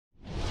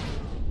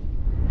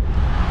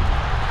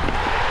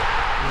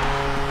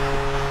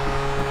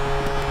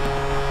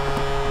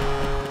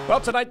Well,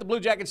 tonight the Blue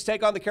Jackets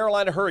take on the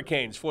Carolina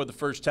Hurricanes for the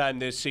first time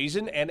this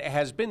season, and it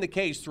has been the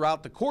case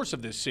throughout the course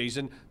of this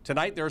season.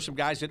 Tonight there are some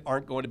guys that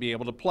aren't going to be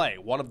able to play.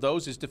 One of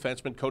those is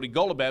defenseman Cody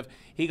Golubev.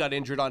 He got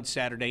injured on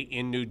Saturday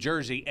in New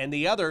Jersey, and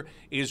the other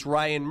is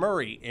Ryan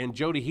Murray. And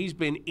Jody, he's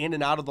been in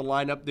and out of the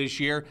lineup this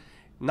year.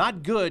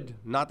 Not good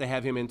not to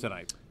have him in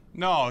tonight.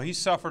 No, he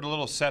suffered a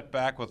little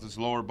setback with his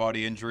lower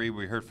body injury.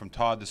 We heard from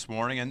Todd this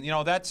morning, and,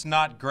 that's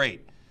not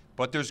great.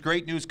 But there's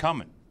great news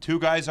coming. Two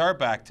guys are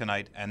back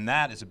tonight, and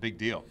that is a big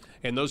deal.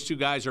 And those two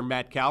guys are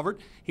Matt Calvert.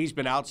 He's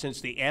been out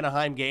since the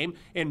Anaheim game.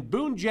 And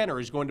Boone Jenner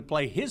is going to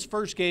play his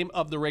first game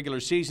of the regular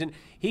season.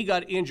 He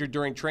got injured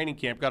during training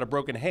camp, got a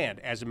broken hand,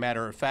 as a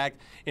matter of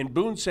fact. And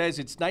Boone says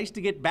it's nice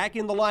to get back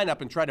in the lineup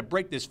and try to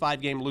break this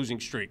 5-game losing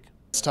streak.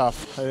 It's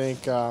tough. I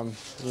think,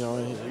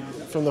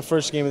 from the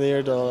first game of the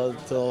year to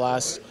the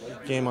last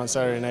game on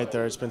Saturday night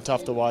there, it's been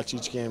tough to watch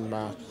each game,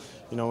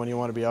 when you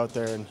want to be out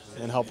there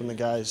and helping the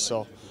guys.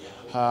 So,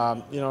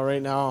 right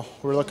now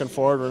we're looking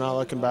forward. We're not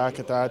looking back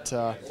at that.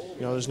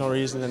 There's no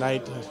reason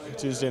tonight,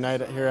 Tuesday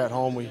night here at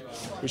home, we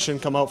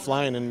shouldn't come out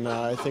flying, and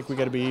I think we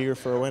got to be eager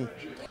for a win.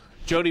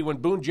 Jody, when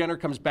Boone Jenner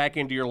comes back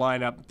into your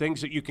lineup,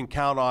 things that you can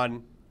count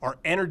on are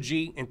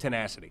energy and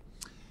tenacity.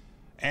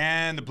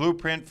 And the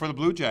blueprint for the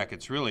Blue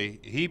Jackets,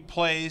 really. He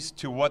plays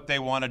to what they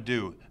want to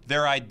do,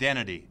 their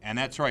identity. And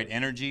that's right,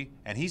 energy,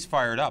 and he's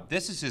fired up.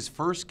 This is his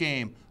first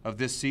game of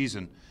this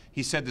season.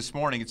 He said this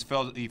morning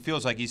he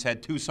feels like he's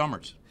had 2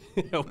 summers.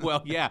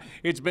 Well, yeah,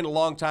 it's been a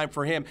long time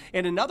for him.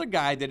 And another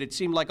guy that it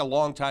seemed like a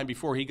long time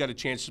before he got a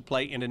chance to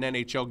play in an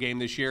NHL game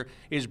this year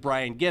is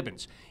Brian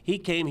Gibbons. He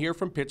came here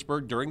from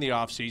Pittsburgh during the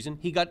offseason.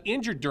 He got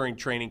injured during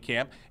training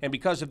camp, and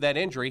because of that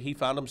injury, he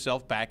found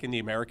himself back in the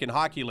American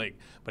Hockey League.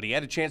 But he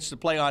had a chance to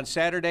play on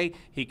Saturday.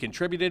 He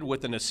contributed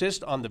with an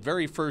assist on the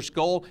very first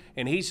goal,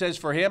 and he says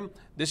for him,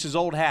 this is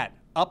old hat,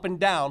 up and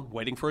down,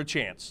 waiting for a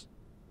chance.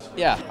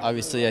 Yeah,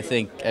 obviously I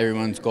think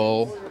everyone's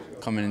goal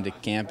coming into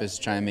camp is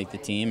to try and make the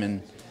team,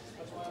 and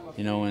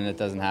when that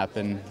doesn't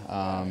happen,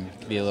 it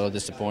can be a little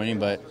disappointing.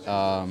 But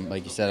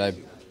like you said,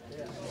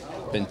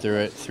 I've been through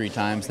it 3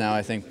 times now,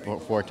 I think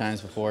 4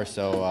 times before.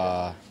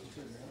 So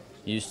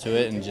used to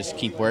it and just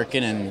keep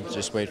working and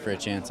just wait for a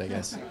chance, I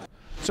guess.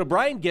 So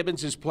Brian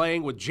Gibbons is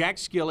playing with Jack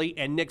Skilley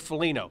and Nick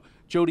Foligno.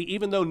 Jody,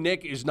 even though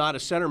Nick is not a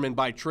centerman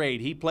by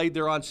trade, he played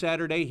there on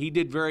Saturday. He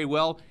did very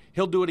well.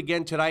 He'll do it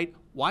again tonight.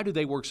 Why do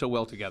they work so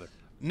well together?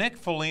 Nick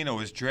Foligno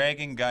is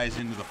dragging guys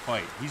into the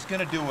fight. He's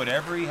going to do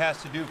whatever he has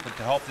to do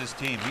to help this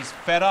team. He's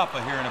fed up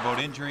of hearing about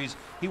injuries.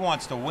 He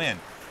wants to win.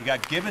 You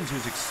got Gibbons,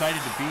 who's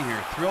excited to be here,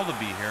 thrilled to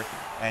be here,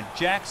 and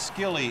Jack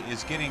Skilley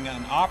is getting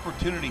an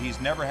opportunity he's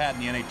never had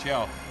in the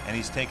NHL, and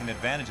he's taking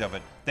advantage of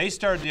it. They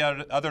started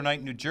the other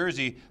night in New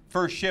Jersey,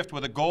 first shift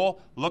with a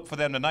goal. Look for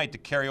them tonight to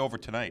carry over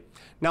tonight.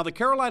 Now, the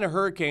Carolina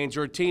Hurricanes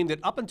are a team that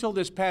up until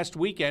this past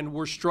weekend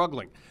were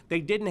struggling.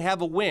 They didn't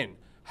have a win.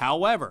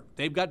 However,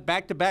 they've got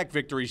back-to-back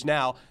victories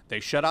now. They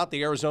shut out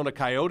the Arizona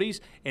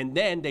Coyotes, and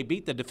then they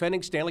beat the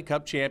defending Stanley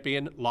Cup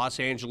champion Los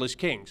Angeles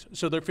Kings.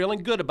 So they're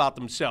feeling good about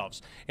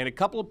themselves. And a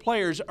couple of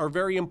players are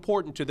very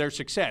important to their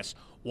success.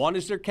 One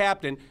is their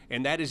captain,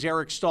 and that is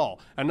Eric Stahl.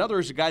 Another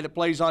is a guy that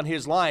plays on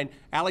his line,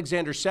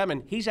 Alexander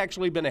Semin. He's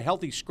actually been a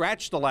healthy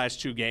scratch the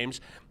last 2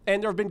 games.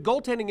 And there have been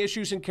goaltending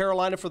issues in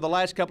Carolina for the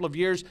last couple of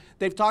years.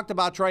 They've talked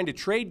about trying to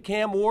trade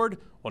Cam Ward.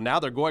 Well, now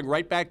they're going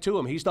right back to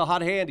him. He's the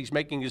hot hand. He's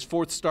making his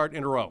 4th start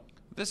in a row.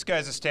 This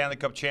guy's a Stanley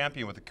Cup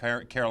champion with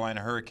the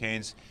Carolina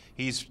Hurricanes.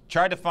 He's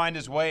tried to find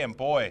his way, and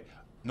boy,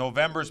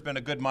 November's been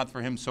a good month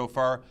for him so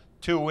far.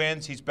 2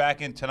 wins. He's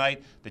back in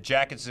tonight. The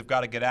Jackets have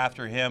got to get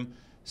after him.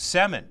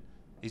 Semin.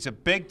 He's a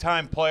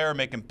big-time player,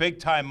 making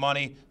big-time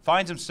money,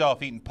 finds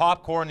himself eating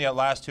popcorn the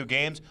last 2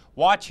 games.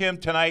 Watch him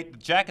tonight. The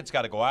Jackets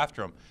got to go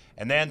after him.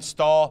 And then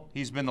Stahl,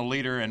 he's been the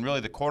leader and really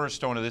the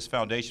cornerstone of this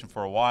foundation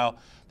for a while.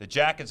 The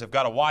Jackets have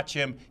got to watch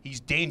him. He's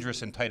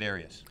dangerous in tight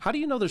areas. How do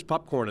you know there's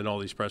popcorn in all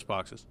these press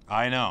boxes?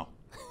 I know.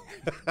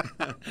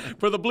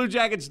 For the Blue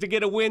Jackets to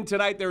get a win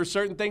tonight, there are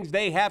certain things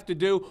they have to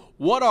do.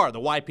 What are the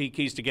YP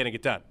keys to getting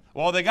it done?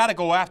 Well, they got to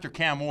go after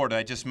Cam Ward.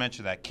 I just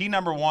mentioned that. Key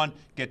number 1,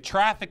 get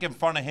traffic in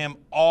front of him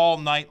all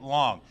night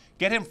long.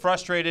 Get him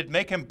frustrated.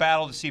 Make him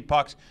battle to see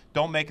pucks.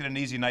 Don't make it an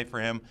easy night for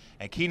him.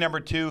 And key number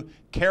 2,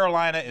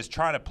 Carolina is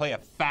trying to play a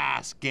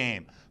fast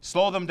game.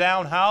 Slow them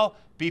down. How?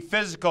 Be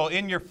physical,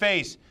 in your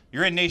face.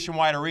 You're in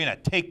Nationwide Arena.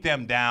 Take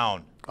them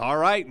down. All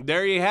right,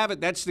 there you have it.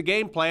 That's the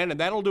game plan, and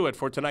that'll do it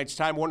for tonight's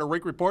Time Warner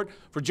Rink Report.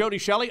 For Jody,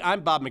 Shelley,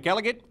 I'm Bob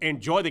McElligott.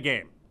 Enjoy the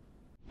game.